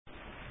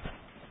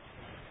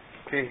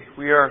Okay,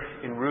 we are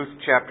in Ruth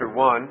chapter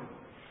 1,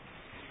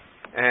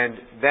 and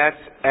that's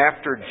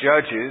after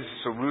Judges.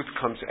 So Ruth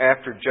comes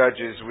after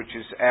Judges, which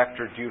is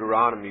after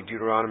Deuteronomy.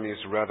 Deuteronomy is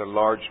a rather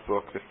large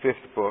book, the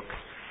fifth book,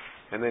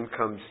 and then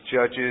comes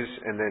Judges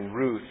and then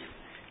Ruth.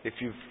 If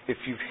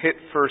you've hit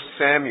 1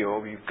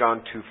 Samuel, you've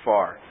gone too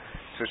far.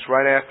 So it's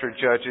right after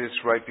Judges,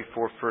 right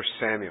before 1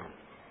 Samuel.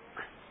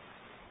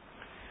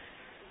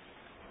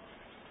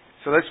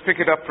 So let's pick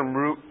it up from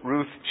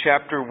Ruth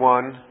chapter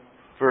 1,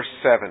 verse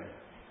 7.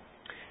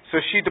 So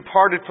she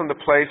departed from the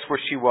place where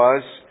she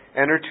was,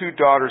 and her two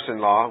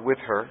daughters-in-law with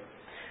her,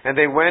 and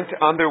they went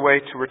on their way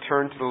to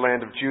return to the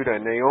land of Judah.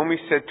 And Naomi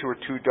said to her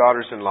two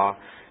daughters-in-law,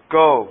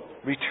 "Go,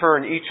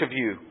 return each of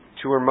you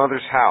to her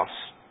mother's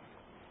house.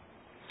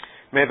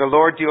 May the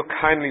Lord deal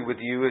kindly with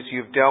you as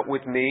you have dealt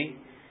with me,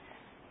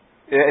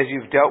 as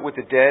you've dealt with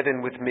the dead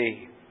and with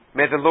me.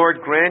 May the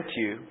Lord grant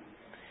you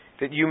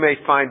that you may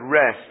find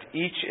rest,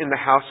 each in the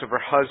house of her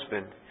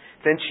husband."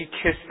 Then she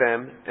kissed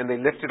them, and they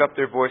lifted up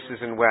their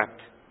voices and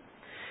wept.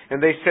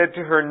 And they said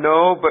to her,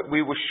 "No, but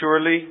we will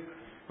surely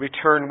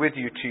return with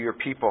you to your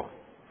people."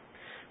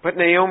 But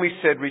Naomi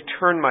said,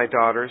 "Return, my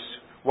daughters.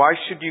 Why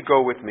should you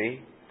go with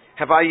me?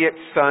 Have I yet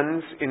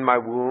sons in my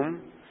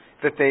womb,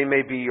 that they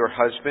may be your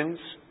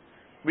husbands?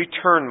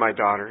 Return, my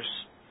daughters.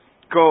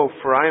 Go,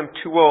 for I am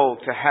too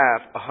old to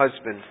have a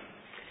husband.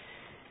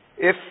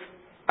 If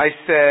I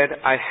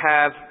said, I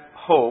have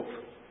hope,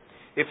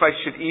 if I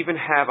should even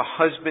have a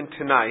husband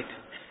tonight,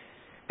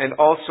 and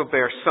also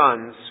bear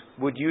sons,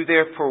 would you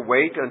therefore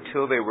wait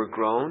until they were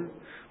grown?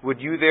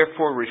 Would you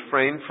therefore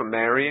refrain from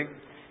marrying?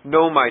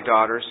 No, my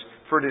daughters,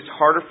 for it is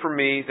harder for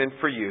me than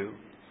for you.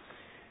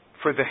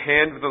 For the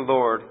hand of the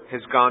Lord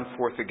has gone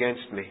forth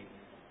against me."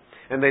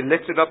 And they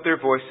lifted up their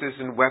voices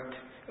and wept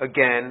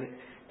again.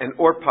 And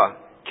Orpah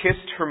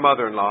kissed her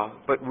mother-in-law,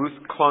 but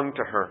Ruth clung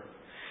to her.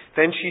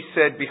 Then she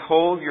said,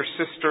 "Behold, your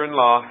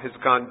sister-in-law has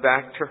gone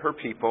back to her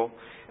people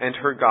and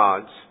her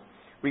gods.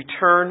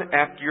 Return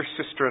after your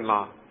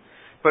sister-in-law."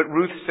 But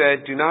Ruth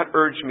said, "Do not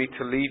urge me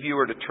to leave you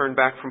or to turn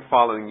back from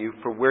following you,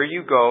 for where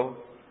you go,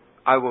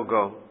 I will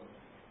go.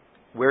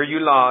 Where you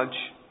lodge,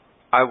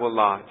 I will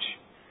lodge.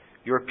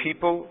 Your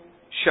people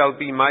shall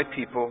be my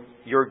people,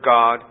 your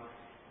God,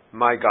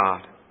 my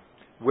God.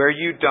 Where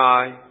you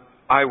die,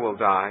 I will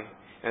die,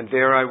 and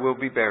there I will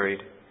be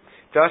buried.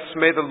 Thus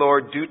may the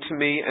Lord do to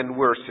me and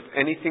worse, if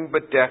anything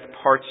but death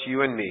parts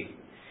you and me."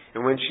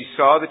 And when she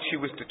saw that she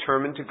was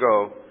determined to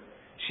go,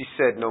 she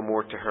said no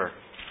more to her.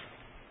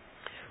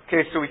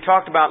 Okay, so we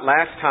talked about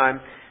last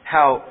time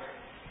how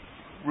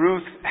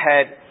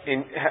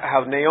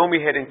Naomi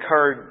had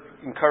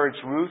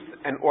encouraged Ruth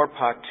and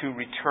Orpah to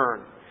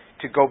return,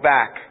 to go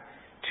back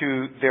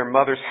to their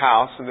mother's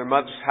house, and their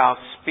mother's house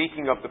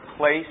speaking of the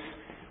place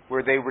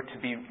where they were to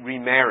be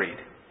remarried,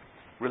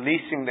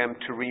 releasing them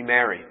to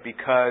remarry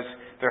because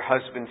their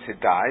husbands had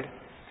died.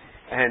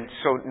 And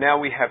so now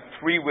we have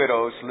three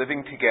widows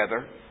living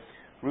together: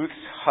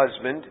 Ruth's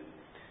husband,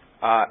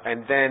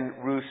 and then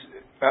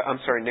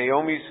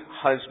Naomi's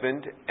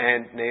husband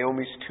and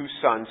Naomi's two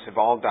sons have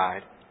all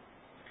died.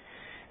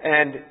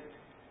 And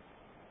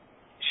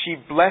she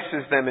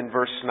blesses them in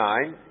verse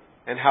 9,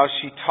 and how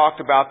she talked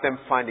about them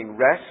finding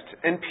rest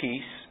and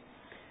peace,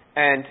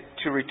 and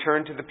to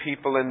return to the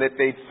people, and that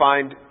they'd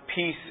find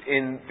peace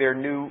in their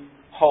new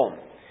home.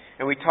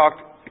 And we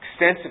talked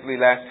extensively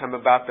last time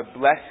about the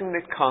blessing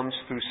that comes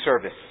through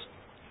service.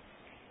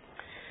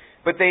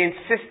 But they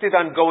insisted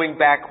on going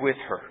back with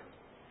her.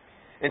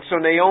 And so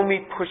Naomi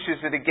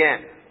pushes it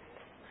again.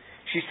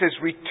 She says,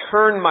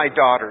 "Return, my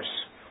daughters.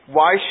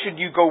 Why should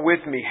you go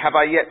with me? Have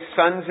I yet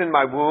sons in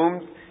my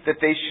womb, that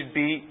they should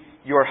be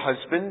your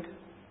husband?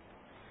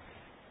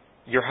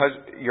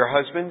 Your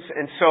husbands?"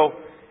 And so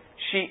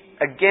she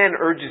again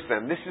urges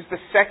them. This is the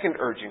second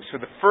urging. So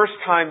the first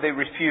time they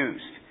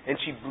refused. And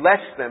she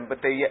blessed them,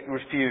 but they yet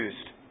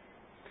refused.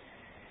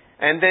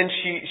 And then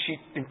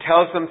she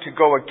tells them to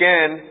go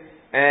again,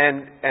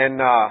 and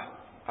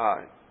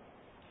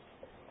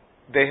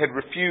they had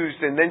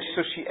refused. And then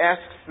so she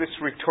asks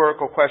this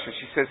rhetorical question.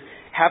 She says,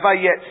 "Have I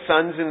yet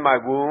sons in my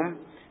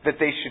womb, that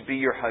they should be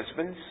your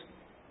husbands?"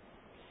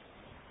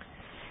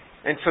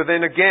 And so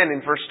then again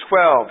in verse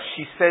 12,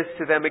 she says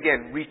to them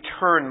again,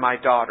 "Return, my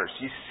daughters."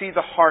 You see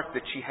the heart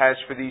that she has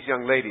for these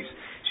young ladies.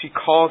 She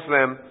calls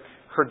them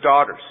her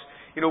daughters.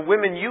 You know,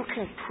 women, you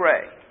can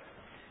pray.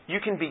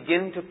 You can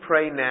begin to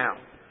pray now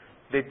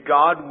that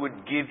God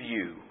would give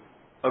you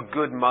a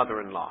good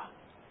mother-in-law,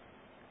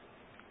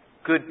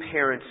 good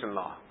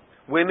parents-in-law.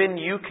 Women,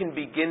 you can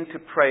begin to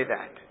pray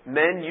that.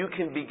 Men, you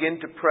can begin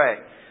to pray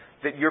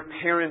that your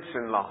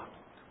parents-in-law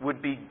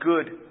would be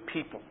good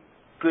people,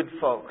 good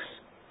folks.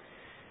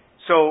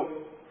 So,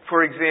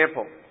 for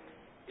example,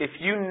 if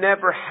you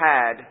never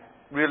had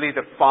really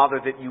the father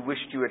that you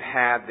wished you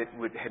had that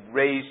had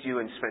raised you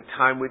and spent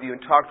time with you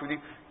and talked with you,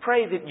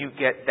 pray that you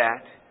get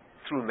that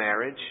through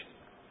marriage.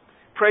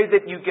 Pray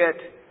that you get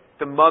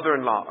the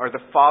mother-in-law or the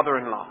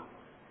father-in-law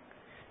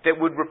that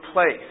would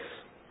replace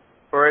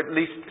or at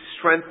least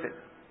strengthen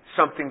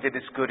something that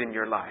is good in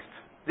your life.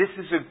 This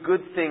is a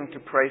good thing to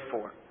pray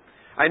for.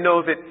 I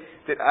know that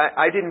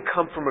I didn't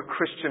come from a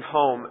Christian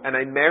home, and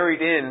I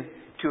married in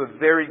to a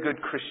very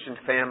good Christian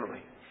family.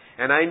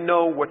 And I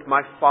know what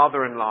my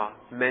father-in-law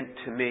meant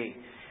to me,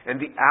 and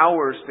the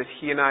hours that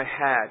he and I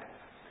had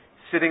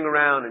sitting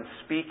around and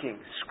speaking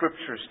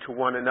scriptures to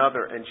one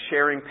another and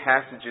sharing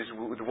passages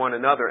with one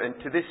another. And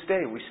to this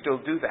day, we still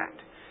do that.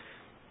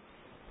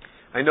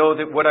 I know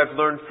that what I've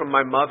learned from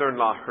my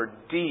mother-in-law, her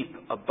deep,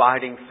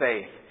 abiding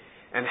faith,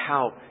 and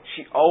how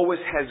she always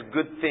has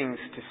good things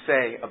to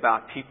say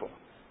about people.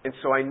 And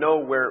so I know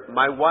where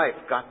my wife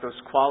got those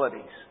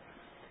qualities.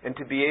 And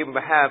to be able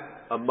to have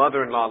a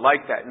mother-in-law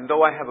like that, and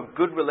though I have a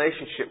good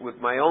relationship with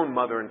my own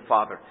mother and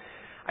father,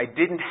 I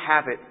didn't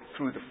have it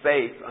through the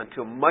faith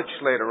until much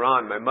later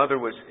on. My mother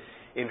was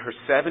in her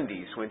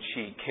 70s when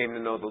she came to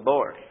know the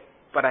Lord.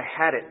 But I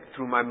had it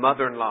through my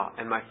mother-in-law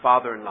and my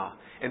father-in-law.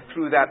 And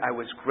through that I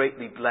was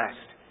greatly blessed.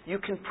 You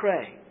can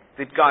pray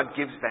that God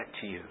gives that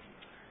to you.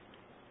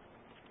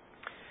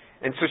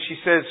 And so she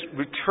says,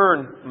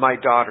 return, my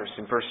daughters,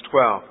 in verse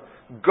 12.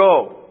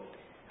 Go,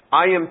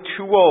 I am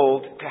too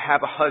old to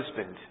have a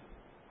husband.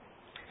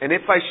 And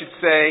if I should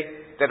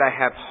say that I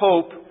have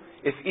hope,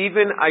 if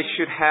even I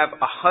should have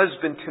a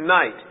husband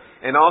tonight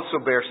and also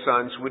bear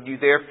sons, would you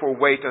therefore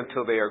wait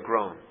until they are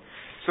grown?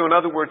 So in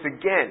other words,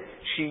 again,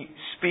 she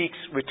speaks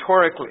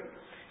rhetorically.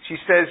 She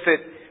says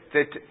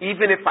that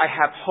even if I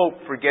have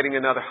hope for getting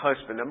another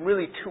husband, I'm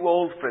really too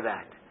old for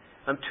that.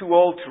 I'm too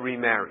old to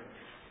remarry.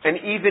 And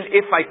even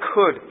if I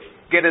could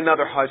get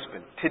another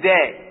husband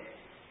today,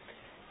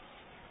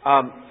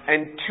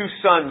 and 2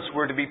 sons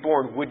were to be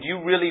born, would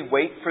you really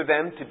wait for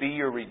them to be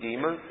your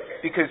redeemer?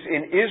 Because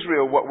in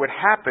Israel, what would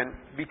happen,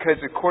 because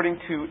according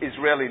to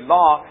Israeli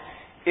law,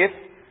 if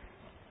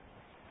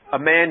a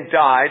man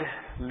died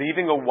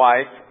leaving a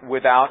wife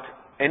without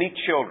any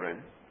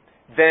children,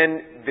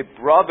 then the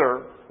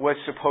brother was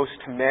supposed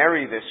to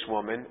marry this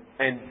woman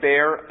and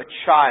bear a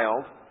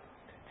child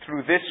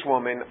through this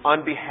woman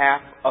on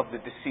behalf of the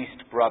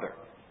deceased brother.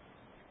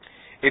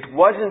 It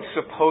wasn't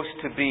supposed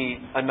to be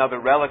another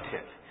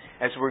relative,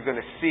 as we're going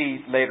to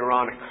see later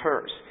on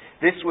occurs.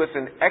 This was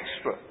an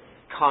extra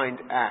kind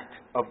act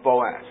of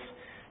Boaz.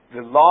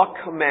 The law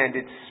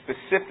commanded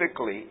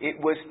specifically it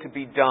was to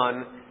be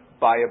done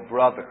by a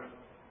brother,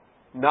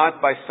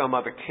 not by some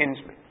other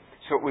kinsman.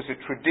 So it was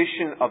a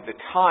tradition of the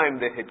time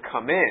that had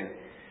come in,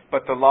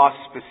 but the law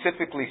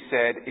specifically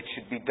said it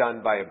should be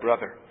done by a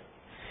brother.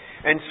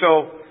 And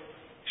so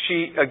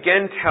she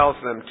again tells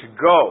them to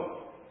go.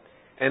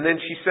 And then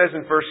she says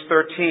in verse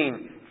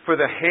 13, for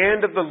the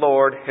hand of the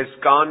Lord has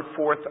gone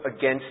forth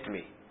against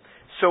me.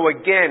 So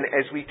again,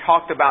 as we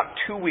talked about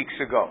 2 weeks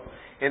ago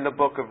in the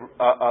book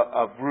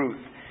of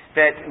Ruth,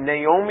 that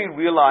Naomi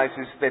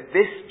realizes that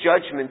this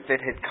judgment that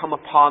had come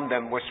upon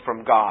them was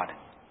from God.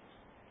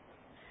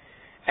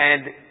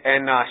 And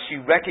she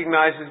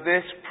recognizes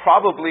this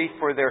probably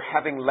for their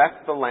having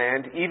left the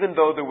land. Even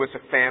though there was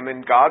a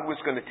famine, God was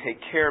going to take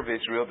care of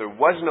Israel. There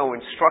was no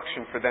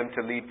instruction for them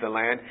to leave the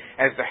land,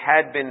 as there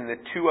had been in the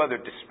two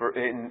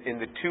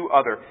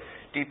other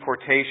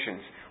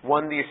deportations.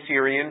 One, the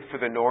Assyrian for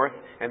the north,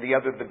 and the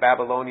other, the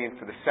Babylonian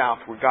for the south,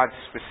 where God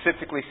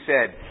specifically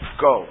said,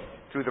 go.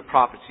 Through the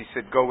prophets, He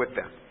said, go with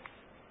them.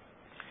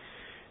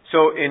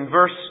 So in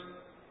verse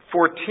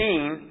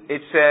 14,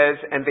 it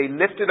says, and they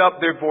lifted up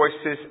their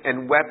voices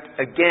and wept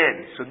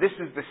again. So this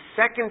is the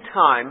second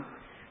time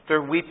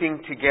they're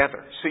weeping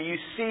together. So you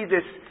see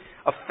this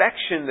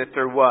affection that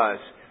there was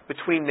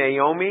between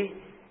Naomi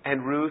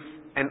and Ruth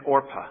and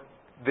Orpah.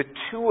 The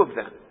two of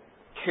them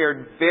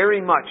cared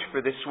very much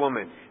for this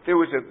woman. There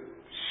was a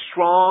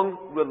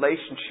strong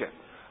relationship,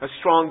 a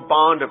strong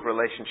bond of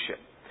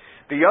relationship.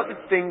 The other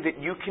thing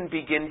that you can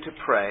begin to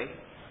pray,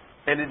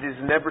 and it is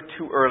never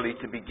too early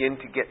to begin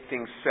to get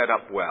things set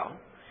up well,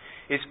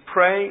 is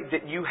pray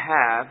that you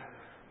have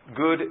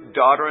good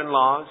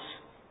daughter-in-laws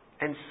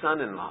and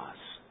son-in-laws.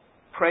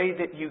 Pray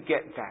that you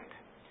get that.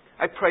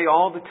 I pray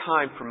all the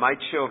time for my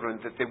children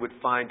that they would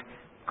find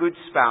good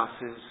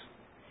spouses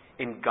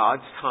in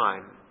God's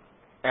time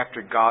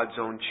after God's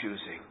own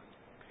choosing.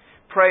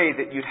 Pray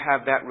that you'd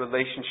have that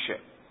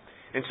relationship.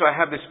 And so I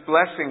have this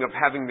blessing of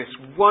having this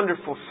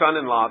wonderful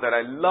son-in-law that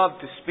I love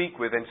to speak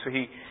with. And so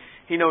he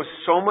knows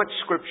so much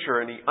Scripture,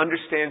 and he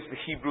understands the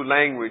Hebrew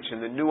language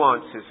and the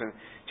nuances. And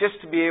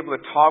just to be able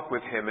to talk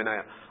with him, and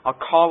I'll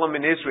call him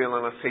in Israel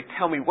and I'll say,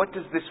 tell me, what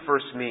does this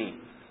verse mean?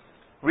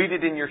 Read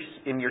it in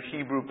your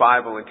Hebrew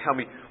Bible and tell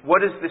me, what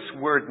does this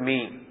word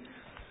mean?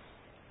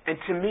 And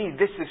to me,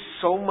 this is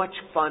so much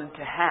fun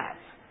to have.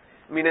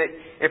 I mean,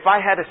 if I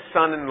had a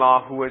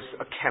son-in-law who was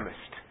a chemist,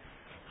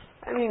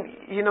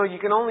 you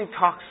can only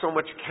talk so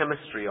much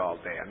chemistry all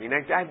day.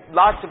 I have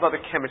lots of other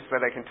chemists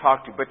that I can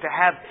talk to, but to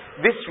have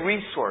this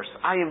resource,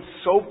 I am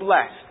so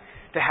blessed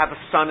to have a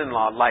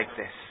son-in-law like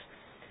this.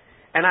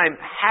 And I'm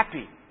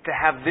happy to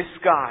have this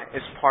guy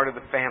as part of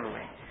the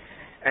family.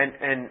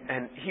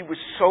 And he was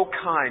so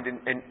kind,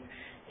 and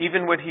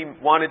even when he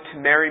wanted to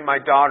marry my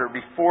daughter,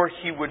 before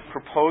he would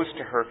propose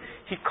to her,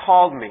 he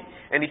called me,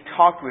 and he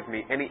talked with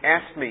me, and he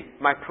asked me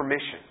my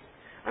permission.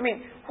 I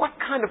mean, what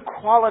kind of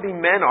quality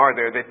men are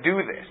there that do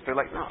this? They're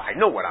like, no, I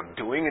know what I'm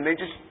doing, and they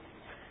just,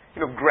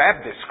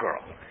 grab this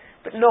girl.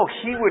 But no,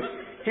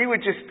 he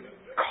would just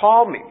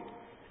call me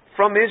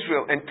from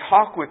Israel and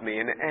talk with me.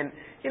 And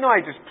I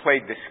just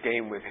played this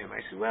game with him.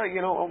 I said, well,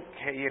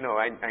 okay,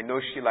 I know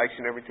she likes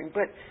you and everything,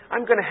 but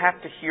I'm going to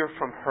have to hear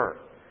from her.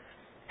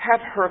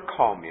 Have her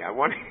call me.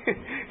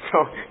 So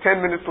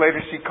 10 minutes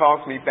later, she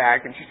calls me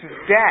back and she says,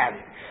 Dad,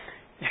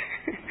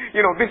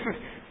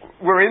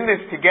 we're in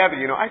this together.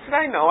 I said,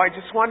 I know. I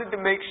just wanted to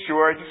make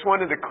sure. I just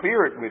wanted to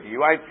clear it with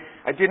you.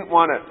 I didn't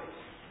want to,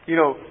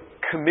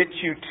 commit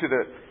you to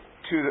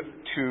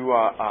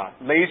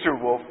Laser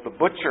Wolf, the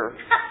butcher,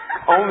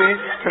 only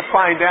to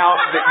find out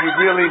that you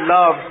really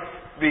love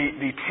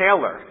the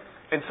tailor.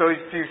 And so if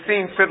you've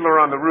seen Fiddler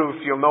on the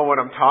Roof, you'll know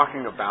what I'm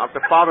talking about.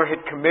 The father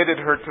had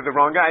committed her to the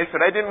wrong guy. I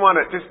said, I didn't want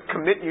to just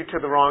commit you to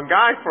the wrong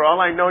guy. For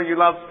all I know, you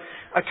love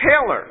a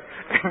tailor,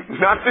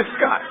 not this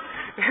guy.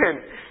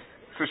 And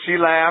so she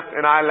laughed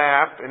and I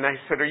laughed. And I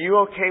said, are you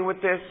okay with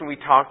this? And we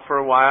talked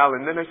for a while.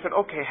 And then I said,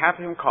 okay, have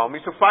him call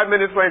me. So 5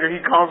 minutes later, he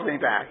calls me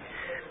back.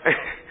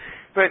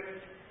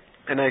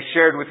 And I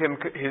shared with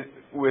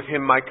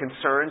him my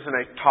concerns, and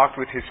I talked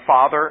with his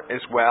father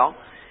as well.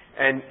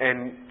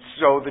 And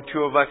so the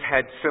two of us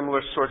had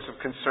similar sorts of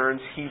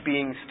concerns, he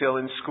being still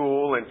in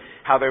school and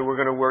how they were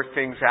going to work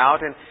things out.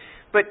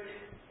 But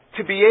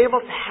to be able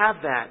to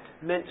have that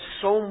meant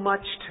so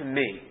much to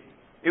me.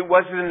 It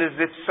wasn't as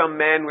if some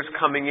man was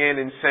coming in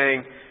and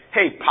saying,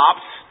 hey,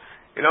 Pops,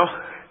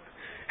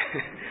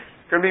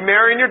 going to be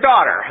marrying your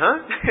daughter, huh?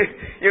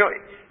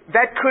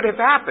 That could have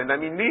happened. I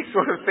mean, these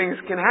sort of things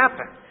can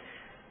happen.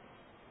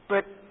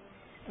 But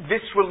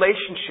this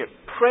relationship,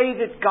 pray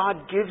that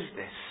God gives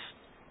this.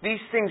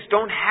 These things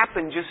don't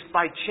happen just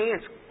by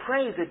chance.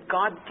 Pray that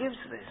God gives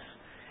this.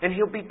 And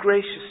He'll be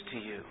gracious to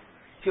you.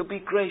 He'll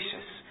be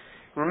gracious.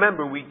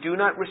 Remember, we do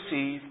not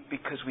receive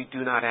because we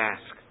do not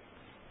ask.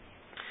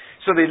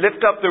 So they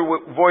lift up their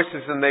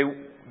voices and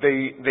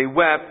they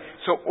wept.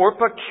 So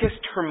Orpah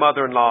kissed her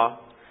mother-in-law,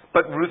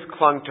 but Ruth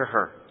clung to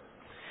her.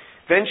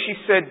 Then she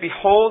said,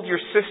 behold, your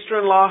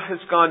sister-in-law has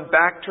gone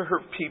back to her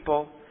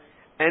people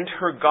and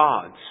her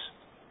gods.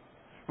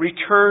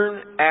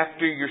 Return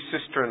after your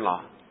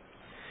sister-in-law.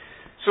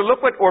 So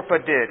look what Orpah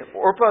did.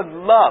 Orpah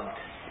loved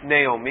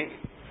Naomi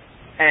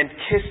and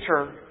kissed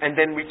her and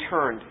then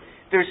returned.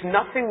 There's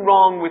nothing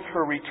wrong with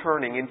her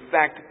returning. In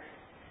fact,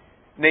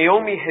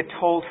 Naomi had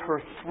told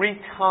her 3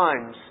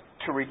 times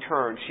to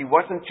return. She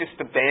wasn't just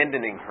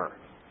abandoning her.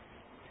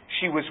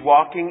 She was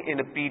walking in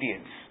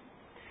obedience.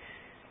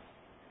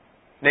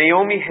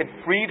 Naomi had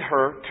freed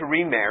her to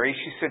remarry.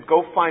 She said,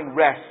 go find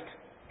rest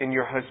in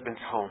your husband's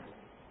home.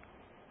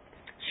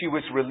 She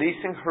was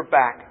releasing her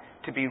back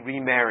to be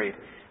remarried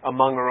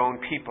among her own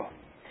people.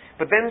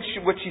 But then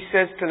what she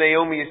says to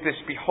Naomi is this,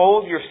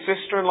 behold, your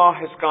sister-in-law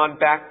has gone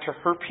back to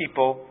her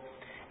people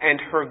and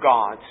her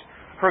gods.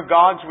 Her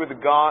gods was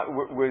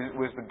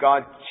the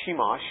god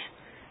Chemosh.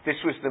 This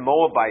was the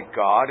Moabite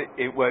god.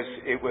 It was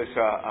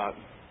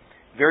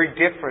very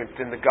different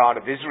than the God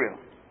of Israel.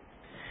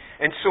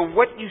 And so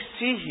what you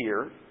see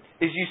here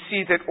is you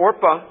see that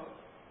Orpah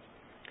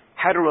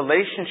had a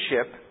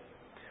relationship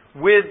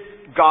with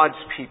God's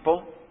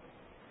people,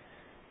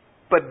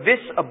 but this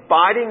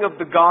abiding of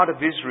the God of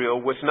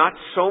Israel was not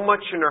so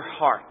much in her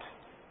heart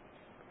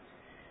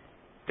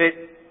that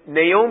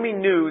Naomi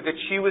knew that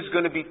she was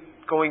going to be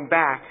going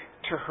back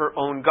to her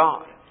own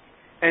God.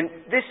 And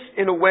this,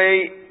 in a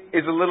way,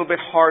 is a little bit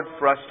hard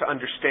for us to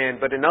understand,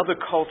 but in other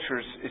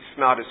cultures, it's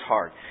not as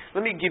hard.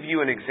 Let me give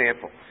you an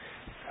example.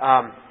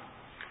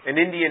 An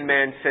Indian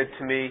man said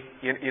to me,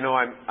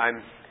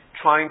 I'm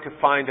trying to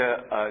find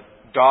a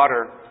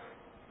daughter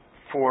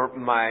for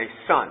my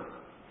son.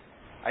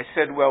 I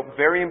said, well,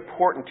 very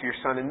important to your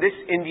son. And this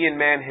Indian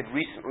man had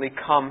recently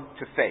come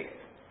to faith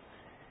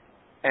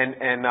and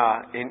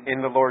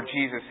in the Lord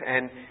Jesus.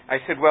 And I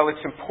said, well,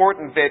 it's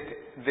important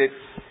that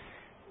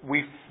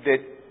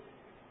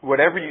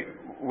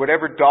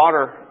whatever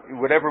daughter,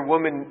 whatever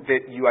woman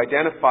that you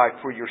identify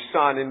for your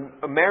son,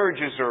 and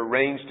marriages are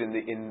arranged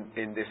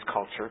in this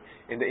culture,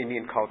 in the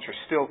Indian culture.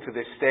 Still to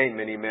this day,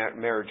 many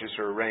marriages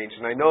are arranged.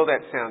 And I know that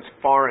sounds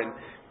foreign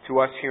to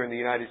us here in the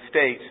United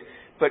States,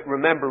 but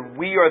remember,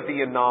 we are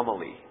the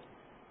anomaly.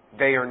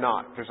 They are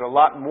not. There's a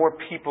lot more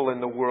people in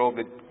the world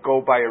that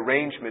go by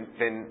arrangement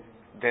than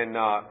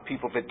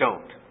people that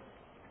don't.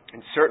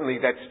 And certainly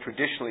that's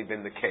traditionally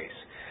been the case.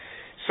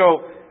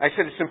 So I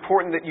said, it's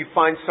important that you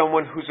find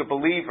someone who's a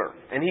believer.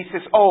 And he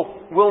says,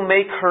 we'll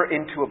make her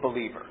into a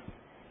believer.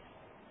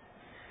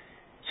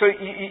 So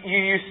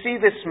you see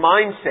this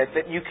mindset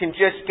that you can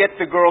just get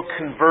the girl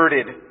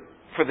converted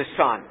for the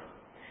son.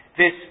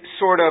 This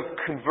sort of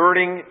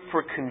converting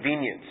for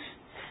convenience.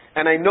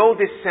 And I know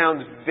this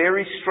sounds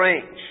very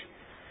strange,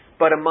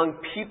 but among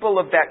people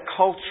of that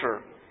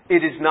culture,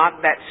 it is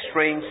not that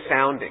strange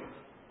sounding.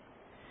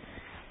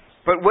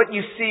 But what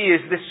you see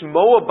is this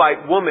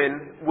Moabite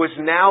woman was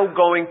now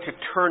going to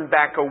turn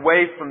back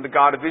away from the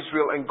God of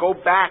Israel and go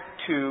back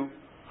to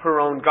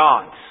her own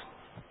gods.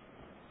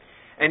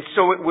 And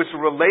so it was a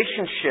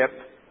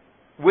relationship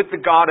with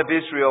the God of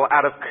Israel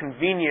out of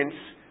convenience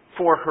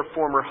for her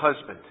former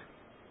husband.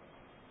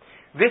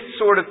 This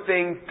sort of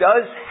thing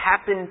does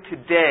happen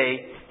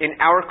today in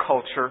our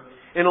culture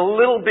in a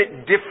little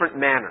bit different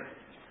manner.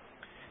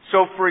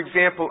 So, for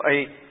example,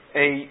 a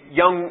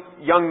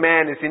young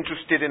man is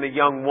interested in a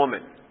young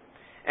woman,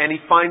 and he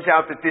finds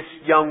out that this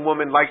young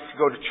woman likes to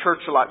go to church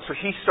a lot, so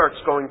he starts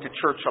going to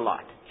church a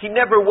lot. He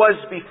never was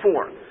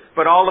before,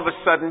 but all of a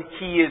sudden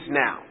he is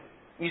now.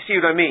 You see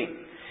what I mean?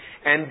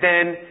 And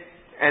then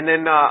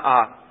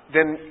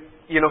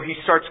he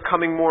starts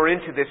coming more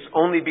into this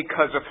only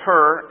because of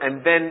her,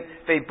 and then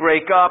they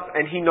break up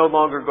and he no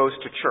longer goes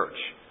to church.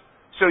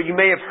 So you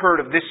may have heard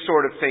of this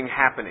sort of thing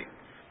happening.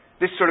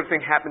 This sort of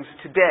thing happens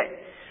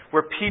today,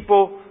 where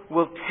people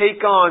will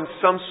take on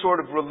some sort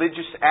of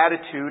religious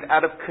attitude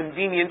out of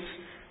convenience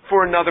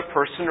for another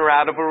person or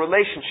out of a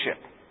relationship.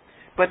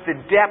 But the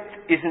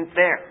depth isn't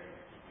there.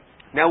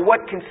 Now,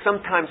 what can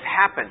sometimes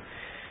happen,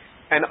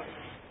 and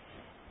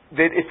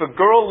that if a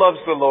girl loves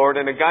the Lord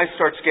and a guy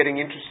starts getting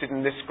interested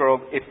in this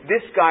girl, if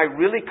this guy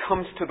really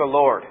comes to the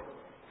Lord,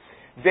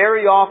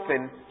 very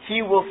often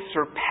he will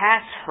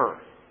surpass her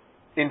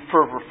in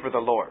fervor for the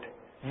Lord.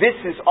 This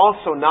is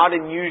also not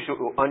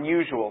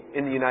unusual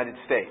in the United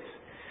States.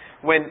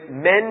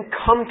 When men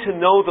come to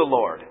know the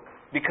Lord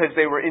because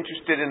they were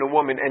interested in a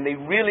woman and they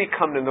really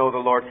come to know the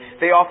Lord,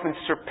 they often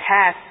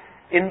surpass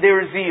in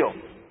their zeal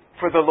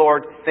for the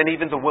Lord than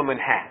even the woman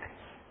had.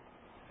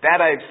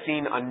 That I have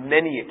seen on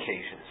many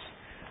occasions.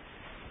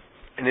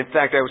 And in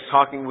fact, I was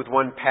talking with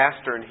one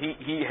pastor, and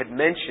he had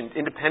mentioned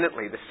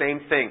independently the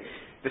same thing,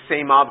 the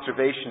same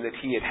observation that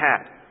he had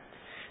had.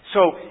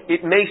 So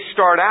it may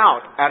start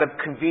out of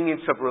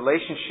convenience of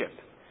relationship,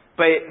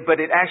 but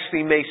it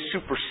actually may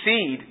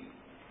supersede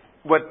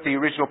what the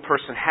original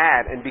person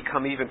had and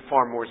become even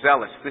far more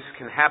zealous. This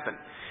can happen.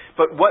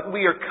 But what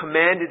we are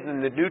commanded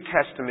in the New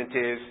Testament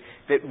is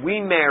that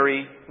we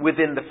marry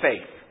within the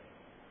faith.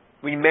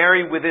 We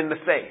marry within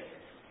the faith.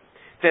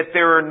 That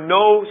there are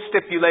no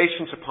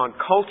stipulations upon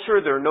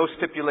culture, there are no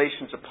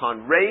stipulations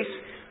upon race.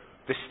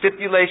 The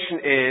stipulation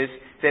is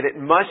that it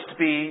must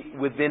be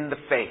within the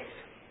faith.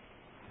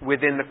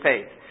 Within the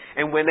faith.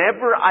 And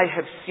whenever I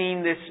have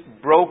seen this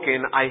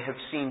broken, I have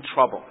seen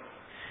trouble.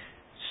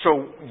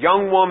 So,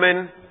 young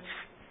woman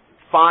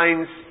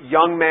finds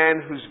young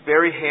man who's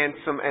very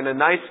handsome and a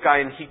nice guy,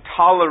 and he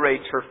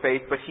tolerates her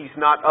faith, but he's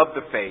not of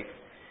the faith.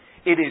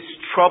 It is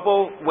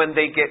trouble when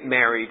they get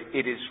married.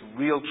 It is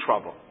real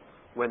trouble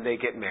when they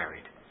get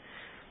married.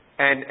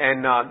 And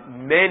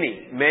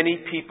many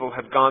people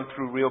have gone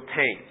through real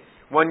pain.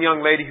 One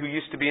young lady who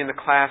used to be in the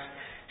class,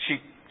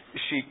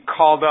 she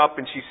called up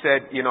and she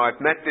said, I've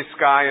met this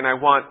guy and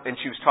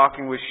she was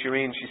talking with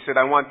Shireen. She said,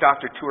 I want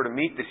Dr. Tour to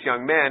meet this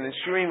young man. And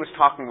Shireen was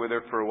talking with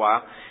her for a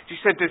while. She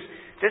said, does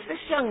this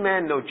young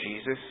man know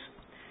Jesus?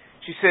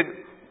 She said,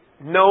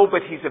 no,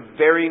 but he's a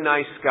very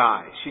nice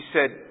guy. She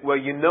said, well,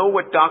 you know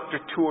what Dr.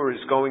 Tour is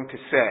going to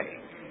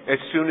say as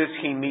soon as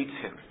he meets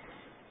him.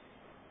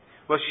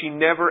 Well, she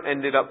never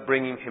ended up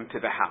bringing him to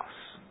the house.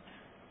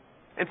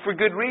 And for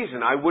good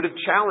reason. I would have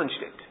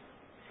challenged it.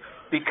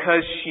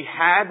 Because she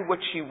had what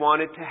she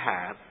wanted to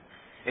have,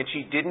 and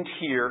she didn't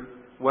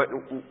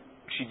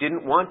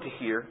want to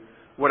hear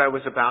what I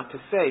was about to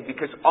say.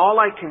 Because all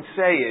I can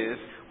say is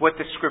what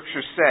the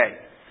Scriptures say.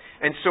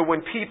 And so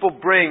when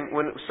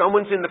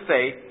someone's in the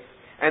faith,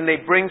 and they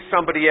bring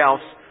somebody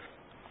else,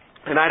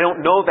 and I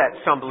don't know that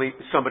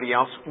somebody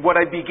else, what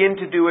I begin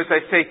to do is I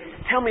say,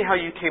 tell me how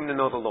you came to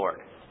know the Lord.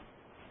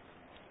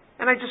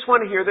 And I just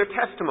want to hear their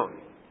testimony.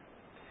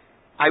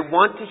 I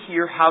want to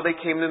hear how they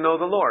came to know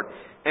the Lord.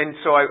 And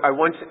so I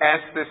once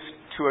asked this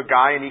to a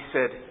guy, and he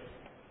said,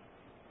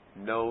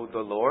 know the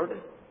Lord?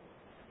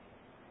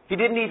 He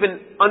didn't even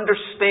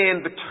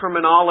understand the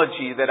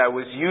terminology that I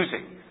was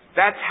using.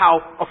 That's how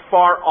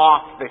far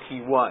off that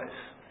he was.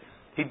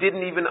 He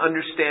didn't even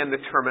understand the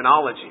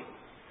terminology.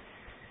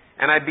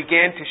 And I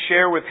began to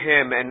share with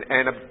him, and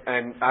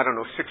I don't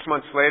know, 6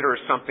 months later or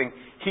something,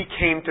 he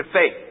came to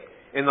faith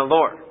in the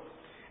Lord.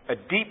 A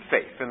deep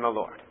faith in the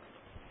Lord.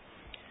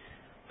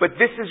 But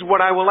this is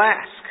what I will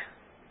ask.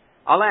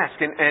 I'll ask.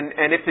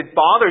 And if it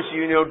bothers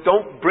you,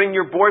 don't bring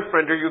your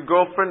boyfriend or your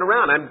girlfriend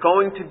around. I'm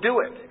going to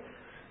do it.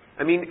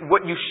 I mean,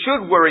 what you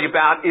should worry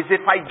about is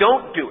if I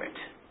don't do it.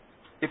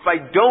 If I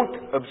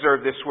don't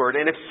observe this word.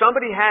 And if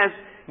somebody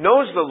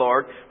knows the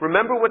Lord,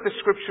 remember what the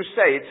Scriptures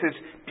say. It says,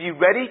 be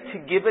ready to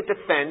give a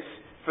defense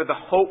for the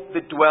hope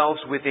that dwells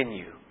within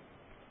you.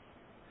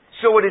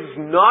 So it is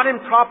not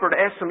improper to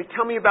ask somebody,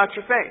 tell me about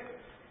your faith.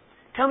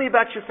 Tell me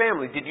about your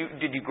family.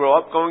 Did you grow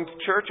up going to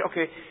church?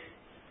 Okay.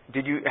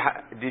 Did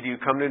you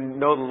come to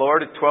know the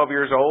Lord at 12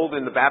 years old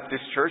in the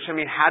Baptist church? I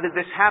mean, how did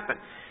this happen?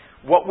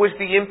 What was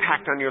the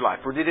impact on your life?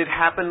 Or did it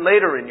happen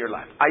later in your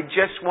life? I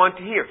just want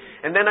to hear.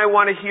 And then I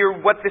want to hear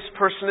what this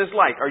person is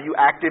like. Are you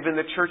active in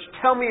the church?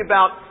 Tell me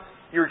about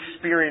your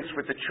experience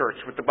with the church,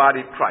 with the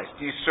body of Christ?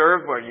 Do you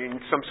serve? Or are you in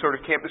some sort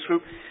of campus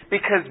group?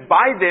 Because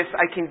by this,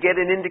 I can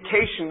get an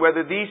indication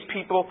whether these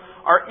people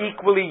are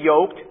equally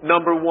yoked.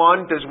 Number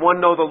one, does one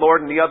know the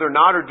Lord and the other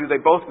not? Or do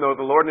they both know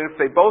the Lord? And if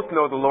they both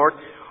know the Lord,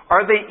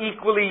 are they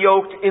equally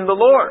yoked in the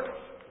Lord?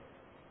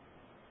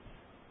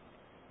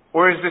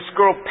 Or is this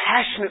girl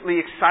passionately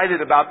excited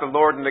about the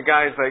Lord and the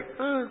guy's like,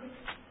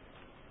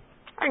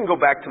 I can go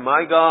back to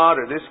my God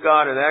or this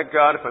God or that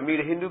God. If I meet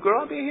a Hindu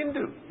girl, I'll be a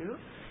Hindu. You know?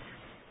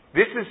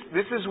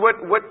 This is what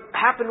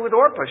happened with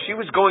Orpah. She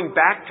was going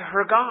back to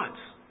her gods.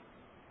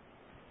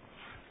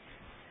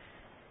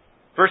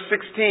 Verse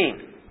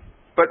 16.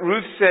 But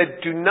Ruth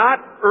said, do not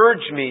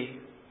urge me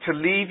to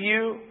leave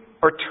you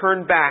or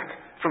turn back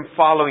from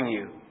following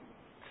you.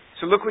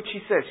 So look what she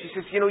says. She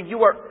says,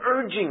 you are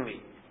urging me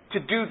to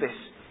do this.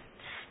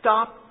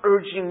 Stop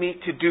urging me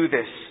to do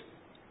this.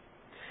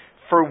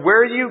 For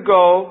where you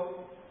go,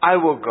 I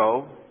will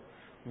go.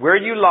 Where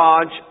you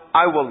lodge,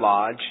 I will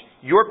lodge.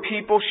 Your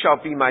people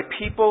shall be my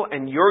people,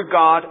 and your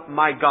God,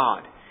 my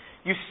God.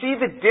 You see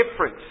the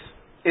difference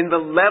in the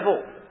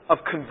level of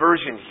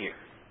conversion here.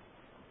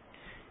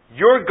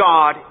 Your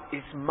God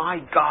is my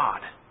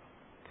God.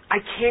 I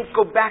can't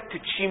go back to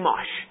Chemosh.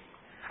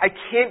 I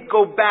can't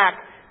go back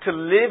to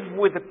live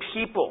with a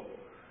people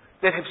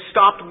that have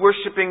stopped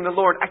worshiping the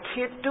Lord. I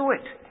can't do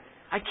it.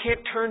 I can't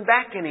turn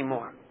back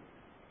anymore.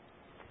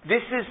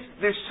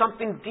 There's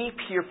something deep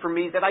here for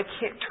me that I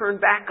can't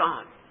turn back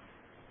on.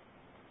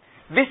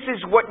 This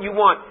is what you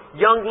want.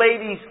 Young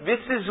ladies,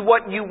 this is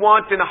what you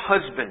want in a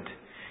husband.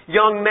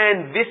 Young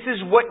men, this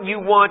is what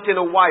you want in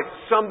a wife.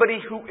 Somebody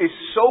who is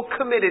so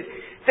committed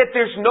that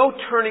there's no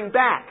turning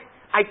back.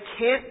 I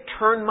can't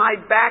turn my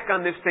back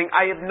on this thing.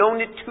 I have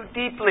known it too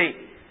deeply.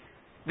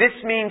 This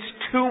means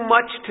too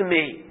much to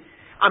me.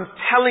 I'm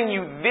telling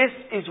you, this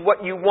is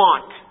what you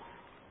want.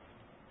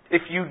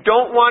 If you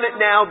don't want it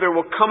now, there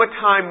will come a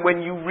time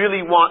when you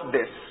really want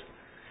this.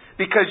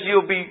 Because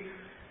you'll be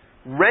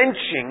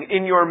wrenching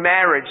in your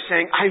marriage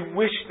saying, I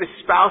wish this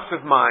spouse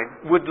of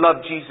mine would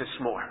love Jesus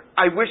more.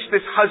 I wish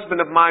this husband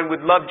of mine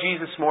would love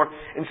Jesus more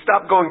and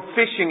stop going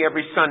fishing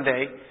every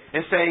Sunday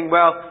and saying,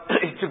 well,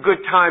 it's a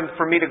good time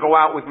for me to go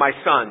out with my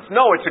sons.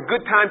 No, it's a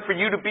good time for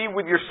you to be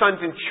with your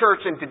sons in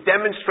church and to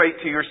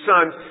demonstrate to your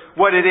sons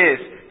what it is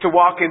to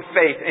walk in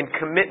faith and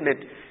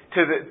commitment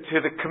to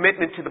the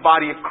commitment to the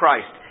body of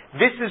Christ.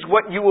 This is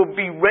what you will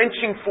be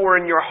wrenching for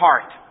in your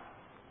heart.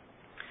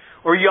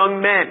 Or young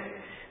men,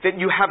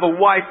 that you have a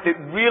wife that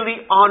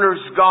really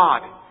honors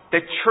God.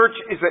 That church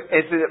is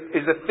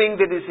a thing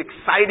that is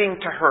exciting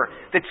to her.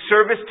 That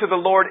service to the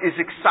Lord is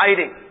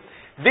exciting.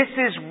 This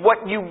is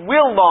what you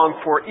will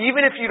long for.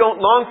 Even if you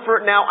don't long for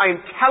it now, I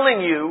am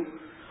telling you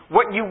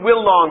what you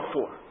will long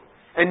for.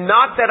 And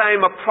not that I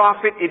am a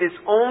prophet, it has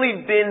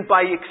only been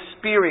by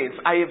experience.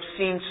 I have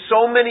seen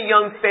so many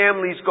young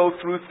families go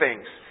through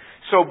things.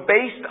 So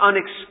based on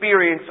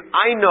experience,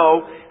 I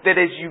know that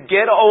as you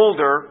get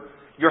older,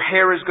 your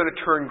hair is going to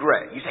turn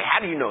gray. You say,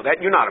 how do you know that?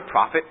 You're not a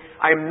prophet.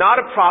 I am not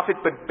a prophet,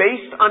 but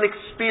based on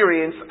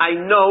experience, I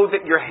know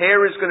that your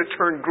hair is going to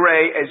turn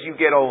gray as you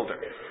get older.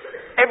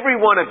 Every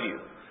one of you,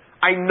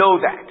 I know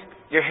that.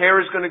 Your hair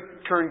is going to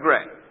turn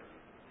gray.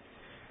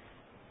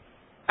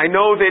 I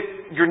know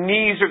that your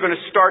knees are going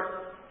to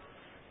start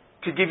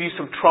to give you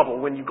some trouble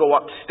when you go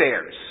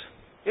upstairs.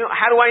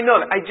 How do I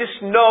know that? I just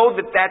know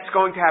that that's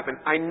going to happen.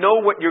 I know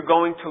what you're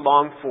going to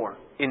long for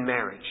in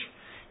marriage.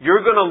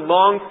 You're going to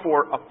long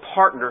for a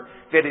partner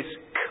that is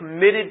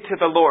committed to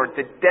the Lord,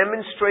 that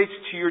demonstrates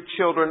to your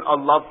children a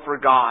love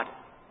for God.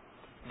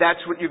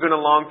 That's what you're going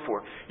to long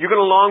for. You're going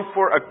to long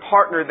for a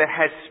partner that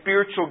has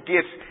spiritual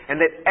gifts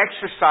and that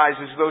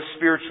exercises those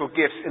spiritual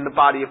gifts in the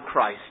body of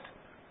Christ.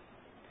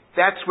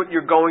 That's what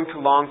you're going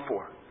to long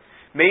for.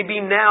 Maybe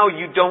now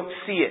you don't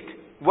see it.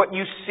 What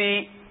you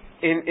see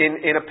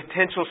in a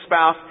potential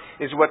spouse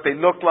is what they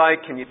look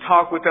like. Can you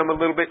talk with them a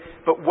little bit?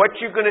 But what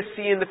you're going to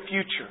see in the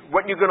future,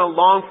 what you're going to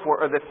long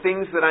for, are the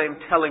things that I am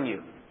telling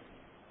you.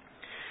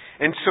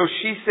 And so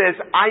she says,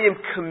 I am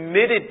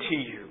committed to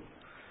you.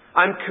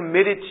 I'm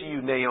committed to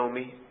you,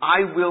 Naomi.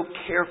 I will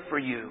care for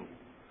you.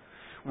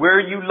 Where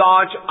you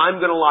lodge,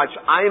 I'm going to lodge.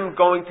 I am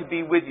going to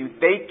be with you.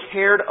 They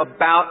cared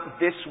about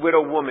this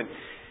widow woman.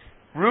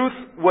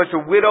 Ruth was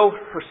a widow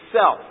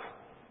herself.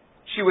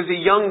 She was a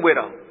young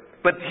widow.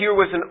 But here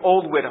was an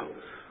old widow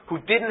who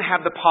didn't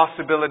have the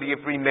possibility of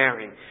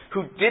remarrying,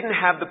 who didn't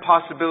have the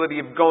possibility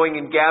of going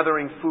and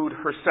gathering food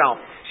herself.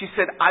 She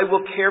said, I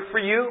will care for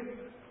you,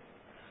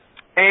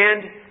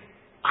 and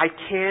I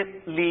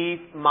can't leave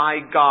my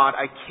God.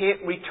 I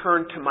can't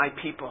return to my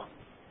people.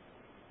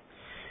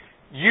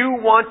 You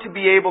want to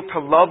be able to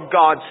love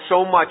God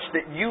so much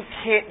that you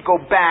can't go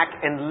back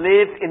and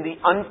live in the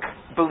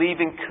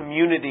unbelieving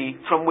community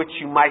from which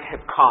you might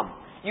have come.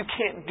 You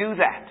can't do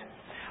that.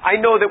 I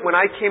know that when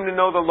I came to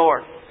know the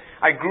Lord,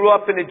 I grew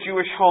up in a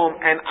Jewish home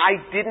and I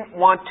didn't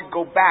want to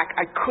go back.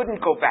 I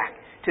couldn't go back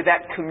to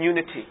that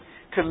community,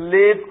 to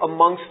live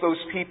amongst those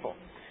people,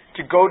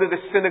 to go to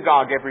the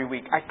synagogue every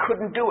week. I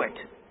couldn't do it.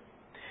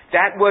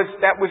 That was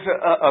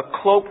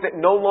a cloak that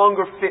no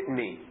longer fit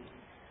me.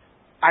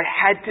 I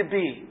had to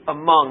be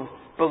among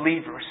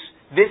believers.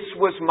 This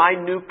was my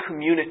new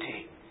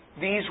community.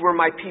 These were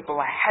my people.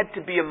 I had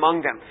to be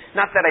among them.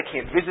 Not that I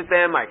can't visit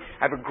them. I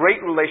have a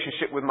great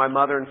relationship with my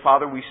mother and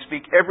father. We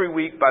speak every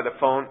week by the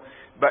phone.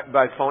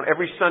 By phone.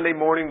 Every Sunday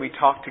morning we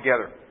talk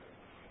together.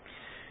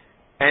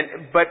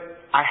 But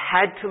I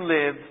had to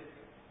live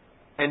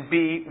and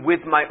be with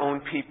my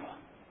own people.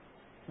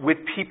 With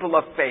people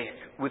of faith.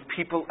 With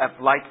people of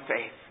like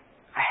faith.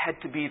 I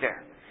had to be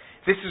there.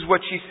 This is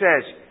what she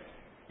says.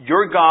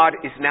 Your God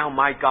is now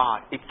my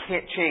God. It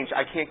can't change.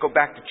 I can't go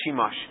back to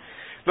Chemosh.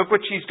 Look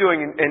what she's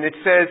doing. And it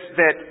says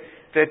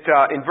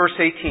that in verse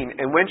 18,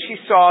 and when she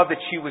saw that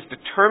she was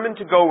determined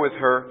to go with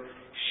her,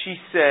 she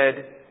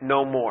said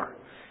no more.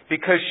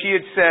 Because she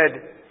had said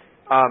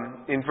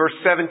in verse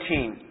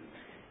 17,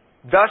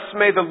 thus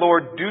may the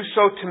Lord do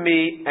so to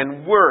me,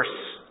 and worse,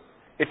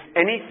 if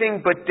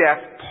anything but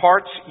death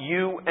parts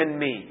you and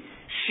me.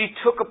 She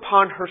took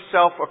upon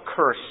herself a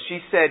curse. She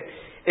said,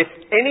 if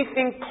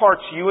anything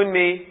parts you and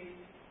me,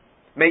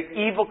 may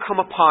evil come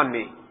upon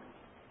me.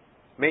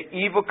 May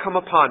evil come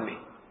upon me.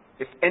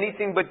 If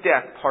anything but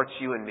death parts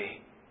you and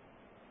me.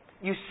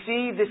 You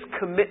see this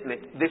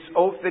commitment, this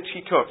oath that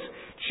she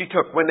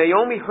took. When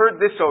Naomi heard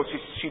this oath,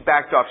 she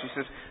backed off. She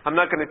says, I'm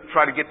not going to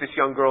try to get this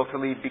young girl to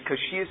leave because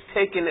she has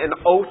taken an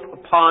oath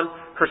upon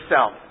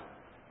herself.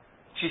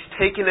 She's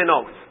taken an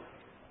oath.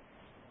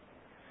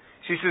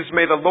 She says,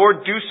 may the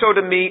Lord do so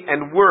to me,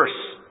 and worse,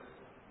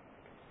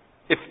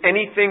 if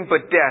anything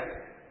but death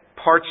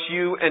parts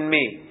you and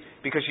me.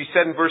 Because she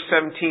said in verse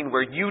 17,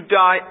 where you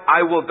die,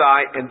 I will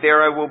die, and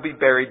there I will be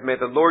buried. May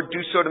the Lord do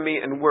so to me,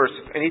 and worse,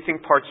 if anything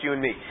parts you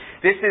and me.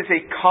 This is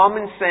a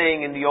common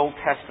saying in the Old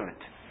Testament.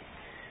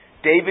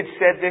 David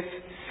said this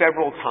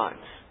several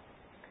times.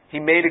 He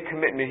made a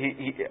commitment.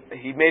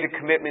 He made a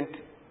commitment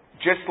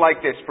just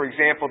like this. For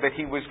example, that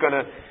he was going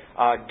to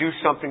do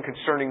something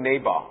concerning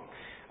Nabal.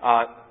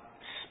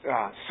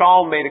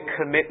 Saul made a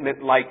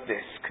commitment like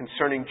this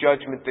concerning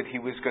judgment that he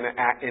was going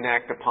to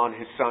enact upon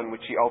his son,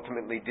 which he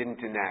ultimately didn't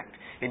enact.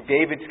 In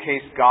David's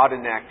case, God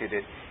enacted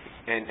it,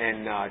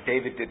 and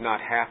David did not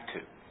have to,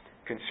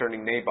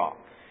 concerning Nabal.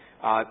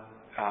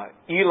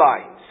 Eli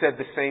said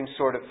the same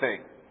sort of thing.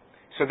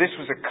 So this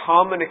was a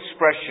common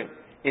expression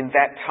in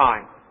that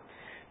time.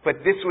 But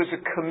this was a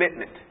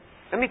commitment.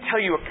 Let me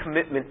tell you a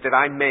commitment that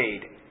I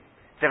made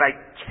that I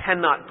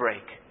cannot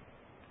break.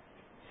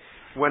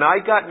 When I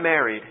got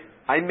married,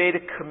 I made a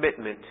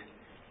commitment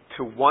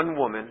to one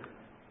woman,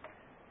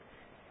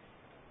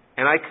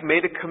 and I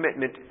made a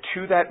commitment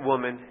to that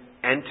woman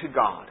and to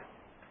God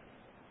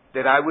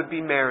that I would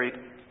be married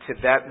to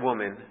that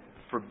woman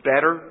for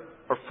better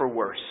or for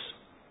worse.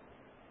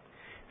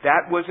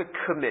 That was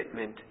a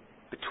commitment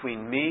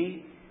between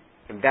me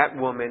and that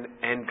woman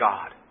and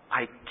God.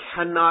 I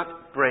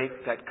cannot break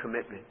that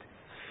commitment.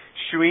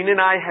 Shireen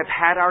and I have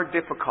had our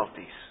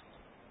difficulties,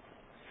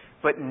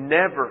 but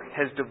never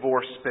has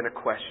divorce been a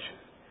question.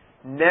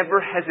 Never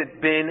has it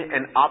been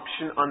an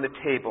option on the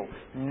table.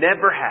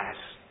 Never has.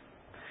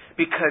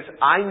 Because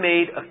I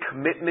made a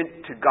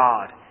commitment to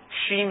God.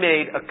 She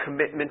made a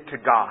commitment to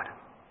God.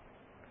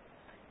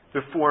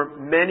 Before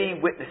many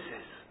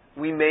witnesses,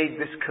 we made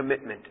this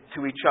commitment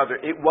to each other.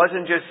 It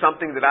wasn't just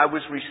something that I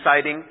was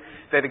reciting,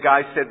 that a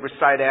guy said,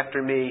 recite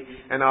after me,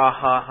 and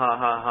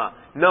ha.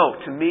 No,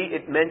 to me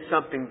it meant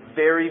something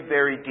very,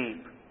 very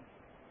deep.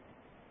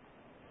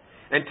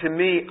 And to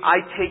me, I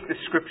take the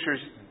Scriptures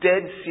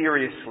dead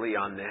seriously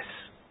on this.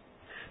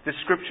 The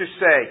Scriptures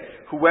say,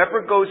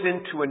 whoever goes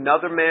into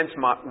another man's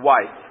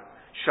wife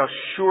shall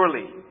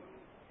surely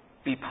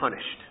be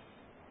punished.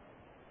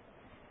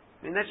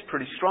 I mean, that's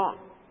pretty strong.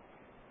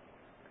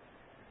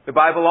 The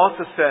Bible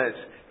also says,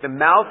 the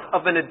mouth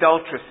of an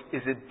adulteress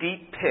is a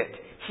deep pit.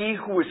 He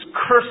who is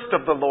cursed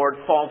of the Lord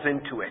falls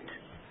into it.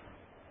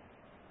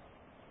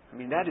 I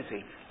mean, that is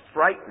a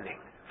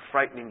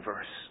frightening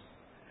verse.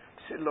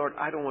 I said, Lord,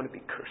 I don't want to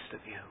be cursed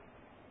of you.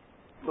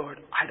 Lord,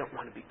 I don't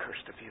want to be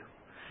cursed of you.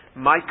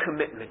 My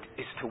commitment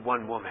is to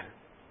one woman.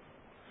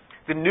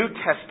 The New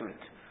Testament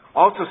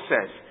also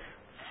says,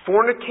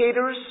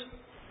 fornicators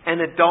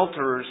and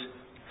adulterers,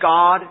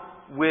 God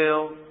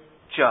will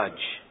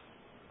judge.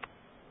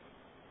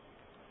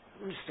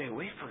 I'm going to stay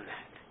away from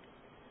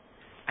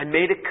that. I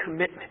made a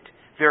commitment.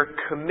 There are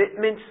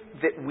commitments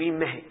that we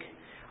make.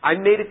 I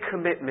made a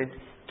commitment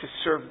to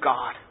serve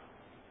God.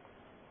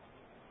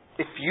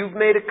 If you've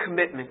made a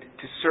commitment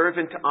to serve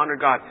and to honor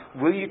God,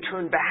 will you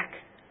turn back?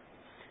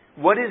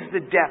 What is the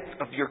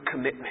depth of your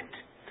commitment?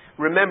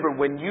 Remember,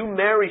 when you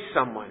marry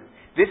someone,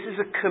 this is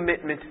a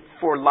commitment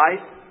for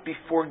life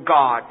before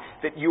God,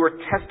 that you are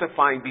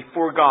testifying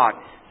before God.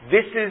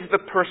 This is the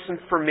person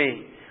for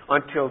me.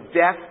 Until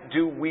death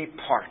do we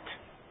part.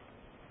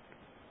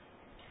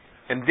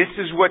 And this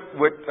is what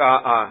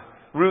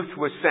Ruth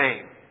was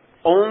saying.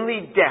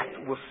 Only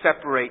death will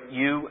separate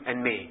you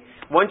and me.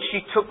 Once she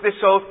took this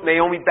oath,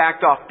 Naomi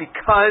backed off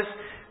because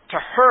to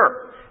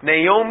her,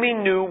 Naomi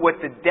knew what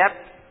the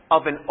depth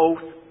of an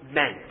oath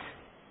meant.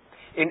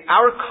 In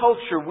our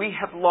culture, we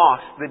have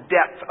lost the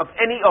depth of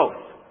any oath.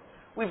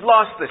 We've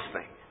lost this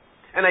thing.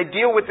 And I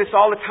deal with this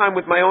all the time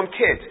with my own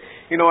kids.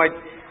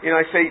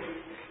 I say,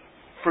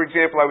 for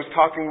example, I was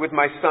talking with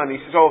my son. He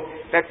says, "Oh,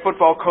 that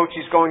football coach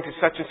is going to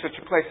such and such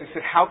a place." I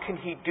said, "How can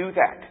he do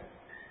that?"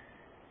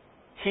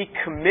 He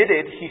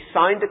committed, he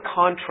signed a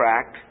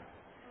contract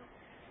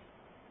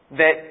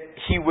that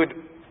he would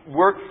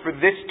work for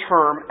this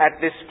term at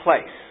this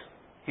place.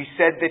 He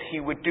said that he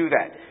would do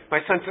that.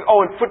 My son said,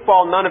 "Oh, in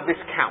football, none of this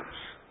counts."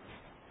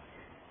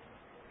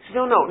 I said,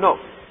 No.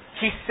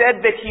 He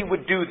said that he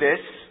would do this.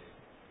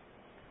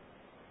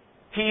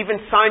 He even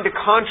signed a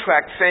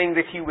contract saying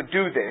that he would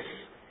do this.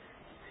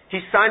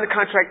 He signed the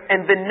contract,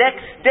 and the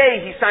next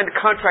day he signed a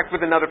contract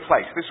with another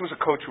place. This was a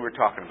coach we were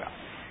talking about.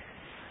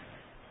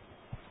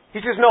 He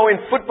says, "No, in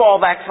football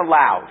that's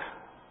allowed."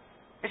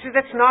 I said,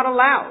 "That's not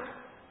allowed.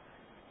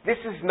 This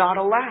is not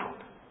allowed."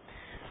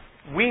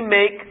 We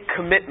make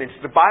commitments.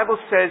 The Bible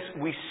says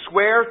we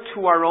swear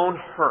to our own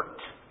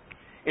hurt.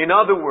 In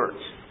other words,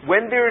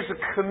 when there is a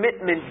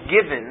commitment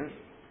given,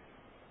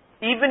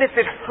 even if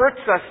it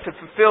hurts us to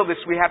fulfill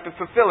this, we have to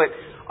fulfill it.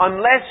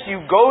 Unless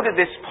you go to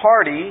this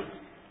party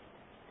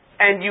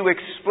and you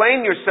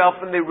explain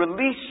yourself and they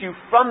release you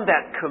from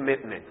that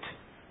commitment.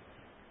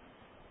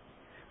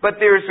 But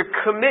there is a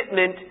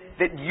commitment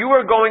that you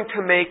are going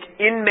to make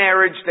in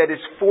marriage that is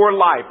for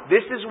life.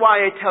 This is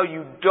why I tell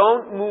you,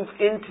 don't move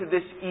into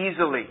this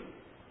easily.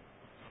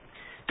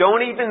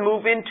 Don't even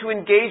move into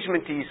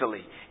engagement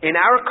easily. In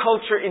our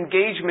culture,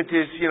 engagement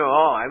is,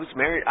 I was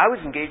married, I was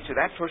engaged to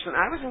that person,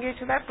 I was engaged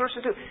to that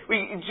person too.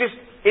 We just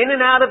in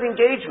and out of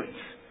engagements.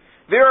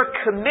 There are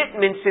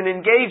commitments in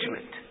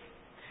engagement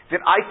that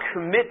I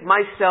commit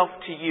myself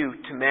to you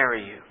to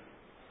marry you.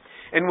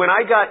 And when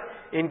I got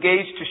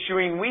engaged to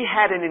Shireen, we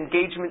had an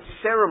engagement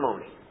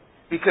ceremony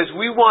because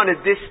we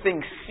wanted this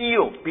thing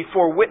sealed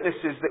before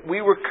witnesses that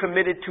we were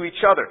committed to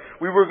each other.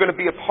 We were going to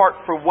be apart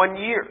for 1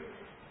 year.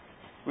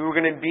 We were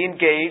going to be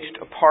engaged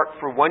apart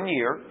for 1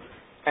 year,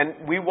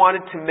 and we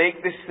wanted to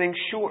make this thing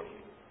sure.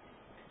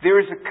 There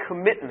is a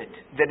commitment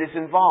that is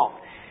involved.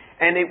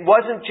 And it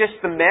wasn't just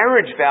the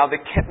marriage vow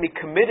that kept me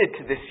committed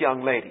to this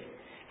young lady.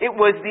 It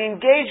was the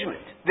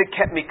engagement that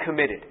kept me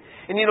committed.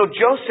 And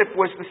Joseph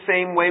was the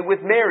same way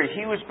with Mary.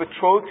 He was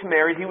betrothed to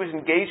Mary. He was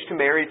engaged to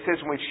Mary. It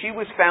says when she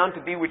was found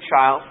to be with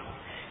child,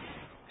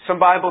 some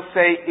Bibles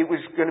say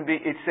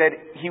it said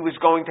he was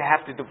going to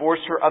have to divorce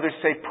her. Others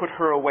say put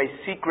her away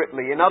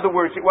secretly. In other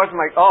words, it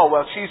wasn't like, oh,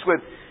 well, she's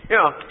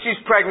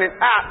pregnant.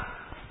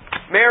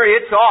 Mary,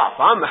 it's off.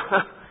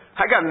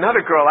 I got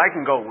another girl I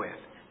can go with.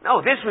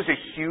 No, this was a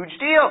huge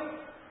deal.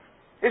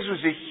 This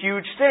was a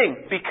huge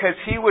thing because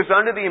he was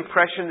under the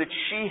impression that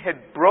she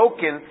had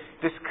broken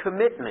this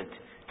commitment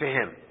to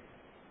him.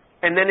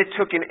 And then it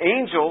took an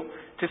angel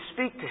to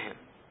speak to him.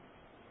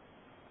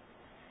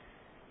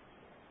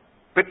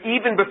 But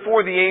even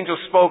before the angel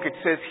spoke, it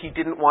says he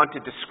didn't want to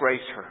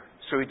disgrace her.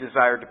 So he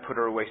desired to put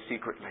her away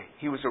secretly.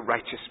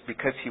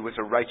 Because he was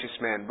a righteous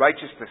man.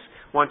 Righteousness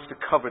wants to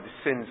cover the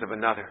sins of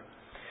another.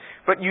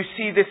 But you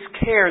see this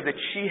care that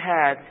she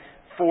had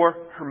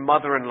for her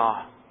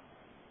mother-in-law.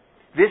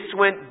 This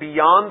went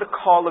beyond the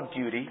call of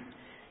duty.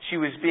 She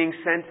was being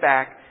sent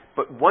back.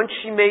 But once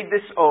she made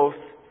this oath,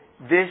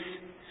 this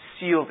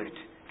sealed it.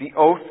 The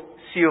oath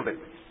sealed it.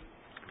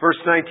 Verse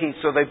 19,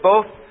 so they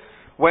both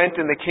went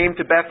and they came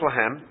to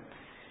Bethlehem.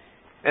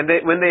 And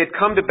when they had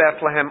come to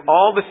Bethlehem,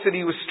 all the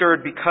city was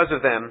stirred because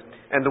of them.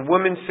 And the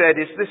woman said,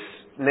 "Is this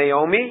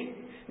Naomi?"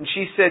 And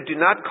she said, "Do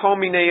not call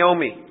me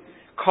Naomi.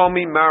 Call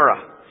me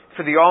Mara.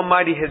 For the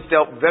Almighty has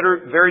dealt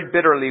very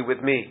bitterly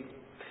with me.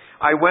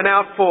 I went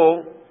out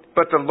full,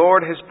 but the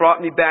Lord has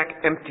brought me back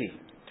empty.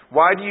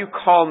 Why do you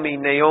call me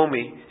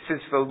Naomi,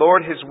 since the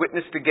Lord has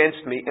witnessed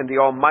against me, and the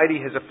Almighty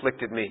has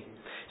afflicted me?"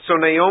 So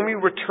Naomi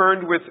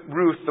returned with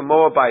Ruth the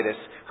Moabitess,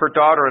 her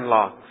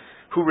daughter-in-law,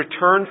 who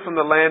returned from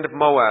the land of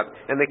Moab,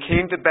 and they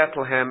came to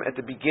Bethlehem at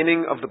the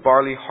beginning of the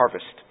barley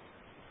harvest.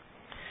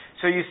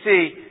 So you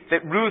see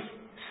that Ruth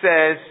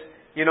says,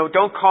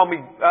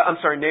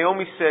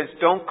 Naomi says,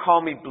 "Don't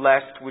call me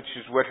blessed," which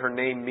is what her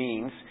name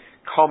means.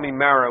 "Call me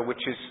Mara,"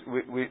 which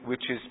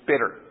is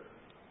bitter.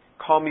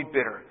 Call me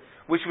bitter,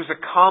 which was a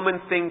common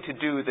thing to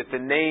do that the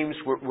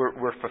names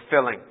were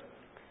fulfilling.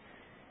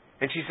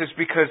 And she says,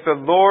 because the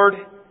Lord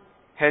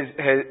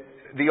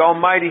the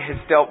Almighty has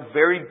dealt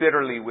very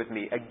bitterly with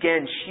me.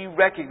 Again, she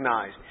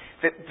recognized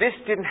that this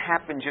didn't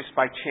happen just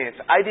by chance.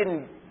 I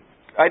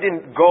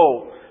didn't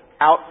go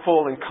out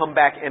full and come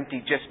back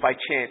empty just by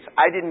chance.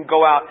 I didn't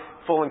go out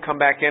full and come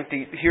back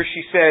empty. Here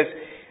she says,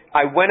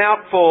 "I went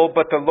out full,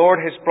 but the Lord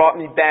has brought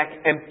me back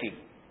empty."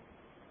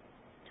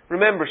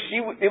 Remember,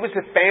 it was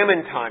a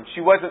famine time.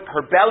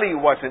 Her belly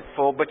wasn't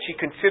full, but she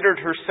considered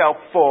herself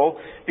full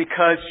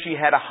because she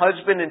had a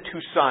husband and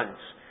 2 sons.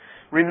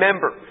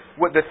 Remember,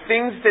 what the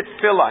things that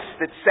fill us,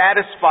 that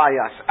satisfy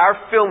us, our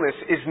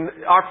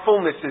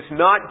fullness is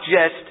not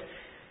just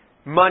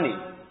money.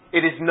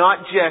 It is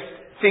not just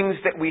things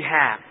that we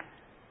have.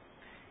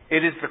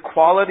 It is the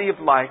quality of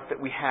life that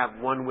we have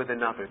one with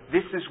another.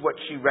 This is what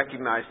she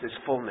recognized as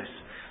fullness.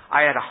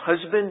 I had a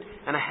husband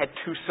and I had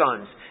 2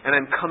 sons, and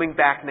I'm coming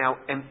back now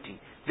empty.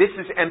 This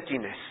is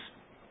emptiness.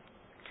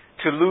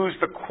 To lose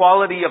the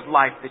quality of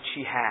life that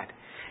she had.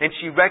 And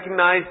she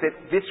recognized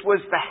that this was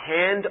the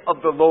hand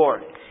of the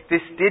Lord.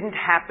 This didn't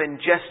happen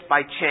just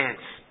by chance.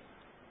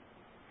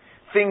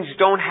 Things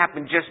don't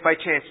happen just by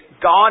chance.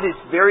 God is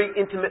very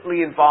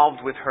intimately involved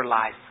with her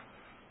life.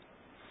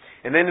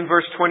 And then in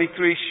verse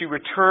 23, she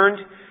returned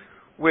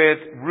with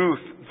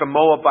Ruth the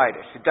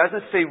Moabitess. It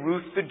doesn't say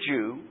Ruth the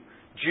Jew.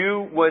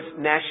 Jew was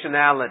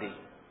nationality.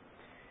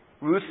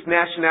 Ruth's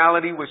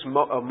nationality was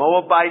a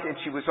Moabite, and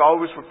she was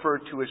always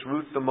referred to as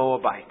Ruth the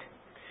Moabite.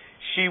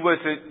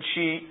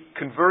 She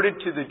converted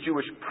to the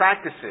Jewish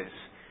practices,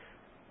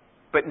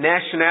 but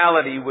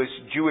nationality was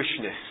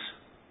Jewishness.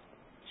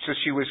 So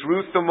she was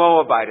Ruth the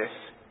Moabitess.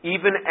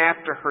 Even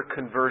after her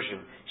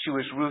conversion, she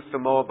was Ruth the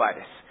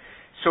Moabitess.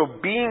 So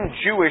being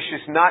Jewish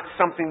is not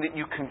something that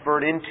you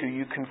convert into.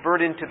 You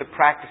convert into the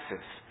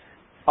practices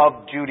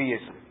of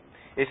Judaism.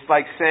 It's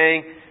like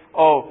saying,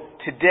 oh,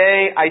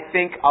 today I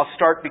think I'll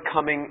start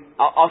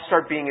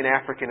being an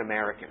African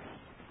American.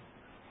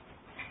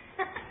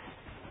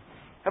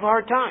 Have a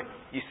hard time.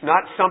 It's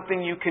not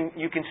something you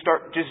can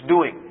start just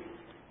doing.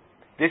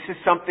 This is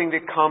something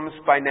that comes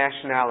by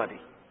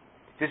nationality.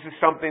 This is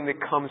something that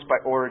comes by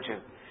origin.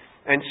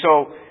 And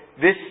so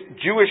this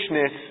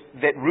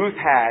Jewishness that Ruth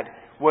had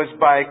was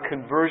by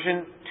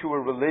conversion to a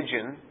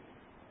religion,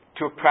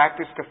 to a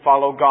practice to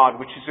follow God,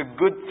 which is a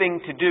good thing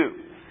to do.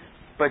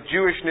 But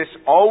Jewishness,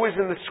 always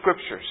in the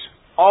Scriptures,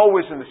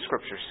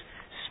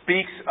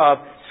 speaks of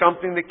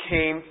something that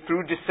came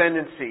through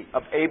descendancy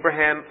of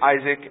Abraham,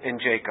 Isaac, and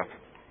Jacob.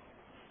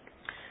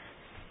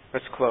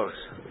 Let's close.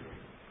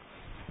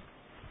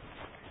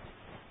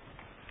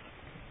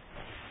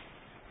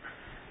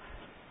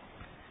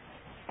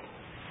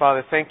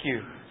 Father, thank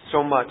you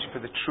so much for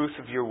the truth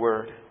of your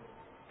word.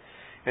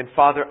 And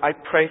Father, I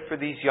pray for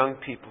these young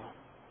people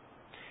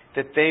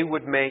that they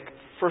would make,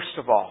 first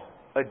of all,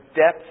 a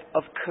depth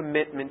of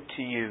commitment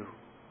to you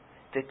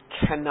that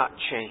cannot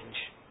change,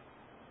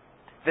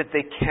 that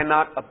they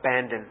cannot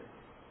abandon,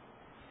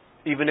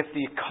 even if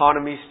the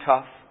economy is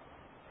tough,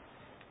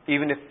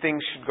 even if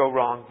things should go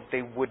wrong,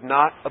 they would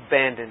not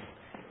abandon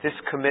this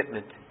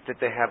commitment that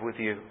they have with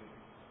you.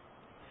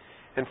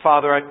 And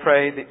Father, I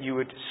pray that you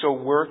would so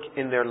work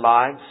in their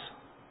lives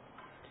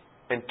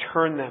and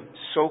turn them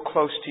so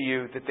close to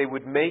you that they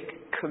would make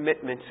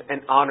commitments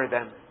and honor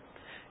them,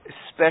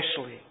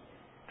 especially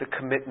the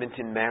commitment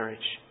in marriage,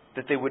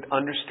 that they would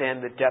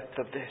understand the depth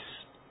of this.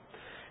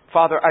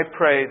 Father, I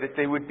pray that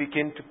they would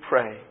begin to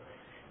pray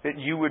that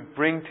you would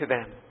bring to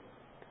them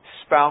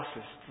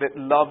spouses that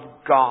love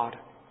God,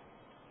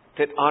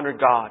 that honor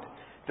God,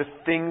 the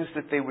things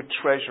that they would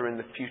treasure in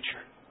the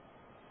future.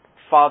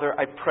 Father,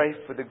 I pray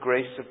for the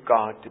grace of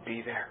God to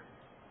be there.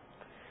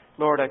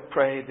 Lord, I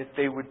pray that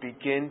they would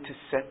begin to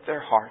set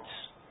their hearts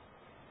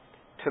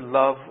to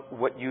love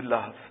what you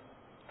love,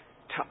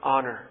 to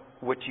honor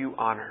what you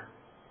honor.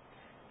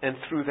 And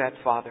through that,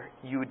 Father,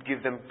 you would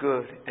give them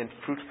good and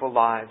fruitful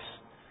lives,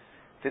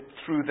 that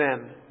through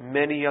them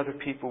many other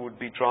people would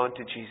be drawn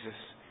to Jesus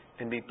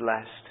and be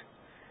blessed.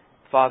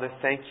 Father,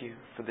 thank you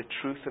for the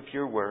truth of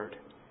your word.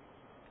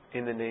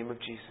 In the name of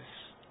Jesus.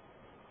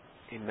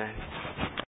 Amen.